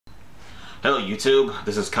Hello YouTube,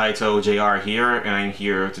 this is Kaito JR here, and I'm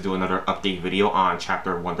here to do another update video on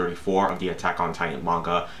chapter 134 of the Attack on Titan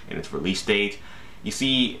manga and its release date. You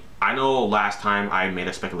see, I know last time I made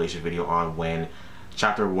a speculation video on when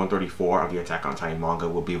chapter 134 of the Attack on Titan manga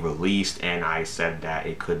will be released, and I said that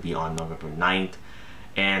it could be on November 9th.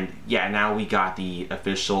 And yeah, now we got the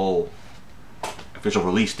official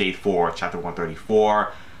release date for chapter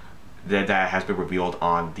 134 that has been revealed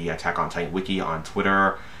on the Attack on Titan wiki on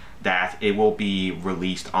Twitter, that it will be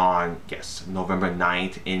released on, yes, November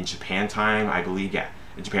 9th in Japan time, I believe. Yeah,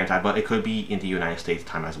 in Japan time, but it could be in the United States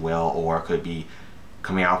time as well, or it could be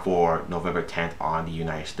coming out for November 10th on the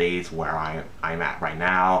United States, where I'm at right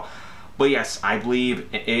now. But yes, I believe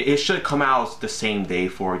it should come out the same day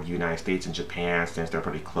for the United States and Japan, since they're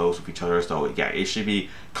pretty close with each other. So yeah, it should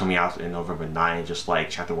be coming out in November 9th, just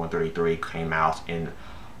like chapter 133 came out in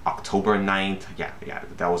October 9th. Yeah,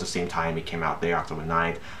 that was the same time it came out there, October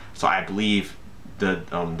 9th. So I believe the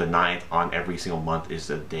 9th on every single month is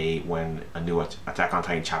the day when a new Attack on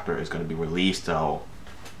Titan chapter is going to be released. So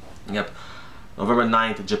yep, November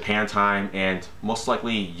 9th Japan time, and most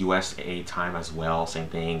likely USA time as well. Same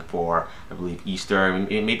thing for, I believe, Easter.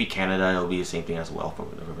 Maybe Canada, it'll be the same thing as well for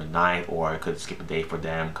November 9th, or it could skip a day for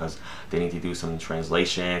them because they need to do some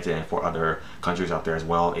translations, and for other countries out there as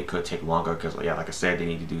well it could take longer because, yeah, like I said, they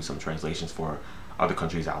need to do some translations for other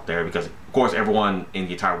countries out there, because of course everyone in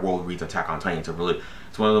the entire world reads Attack on Titan.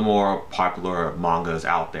 It's one of the more popular mangas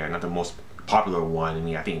out there, not the most popular one. I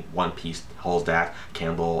mean, I think One Piece holds that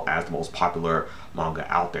candle as the most popular manga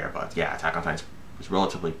out there, but yeah, Attack on Titan is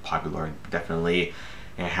relatively popular, definitely,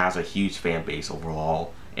 and it has a huge fan base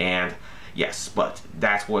overall. And yes, but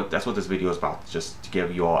that's what this video is about, just to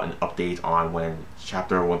give you all an update on when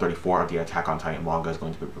chapter 134 of the Attack on Titan manga is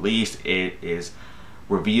going to be released. It is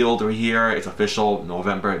revealed right here. It's official,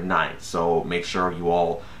 November 9th. So make sure you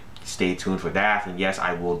all stay tuned for that. And yes,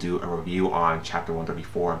 I will do a review on chapter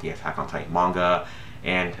 134 of the Attack on Titan manga.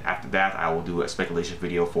 And after that, I will do a speculation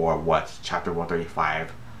video for what chapter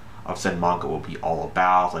 135 of said manga will be all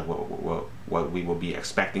about, like what we will be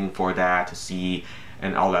expecting for that to see,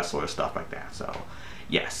 and all that sort of stuff like that. So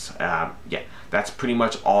yes, yeah, that's pretty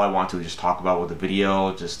much all I want to just talk about with the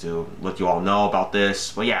video, just to let you all know about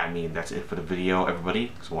this. But yeah, I mean, that's it for the video, everybody.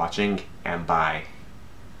 Thanks for watching, and bye.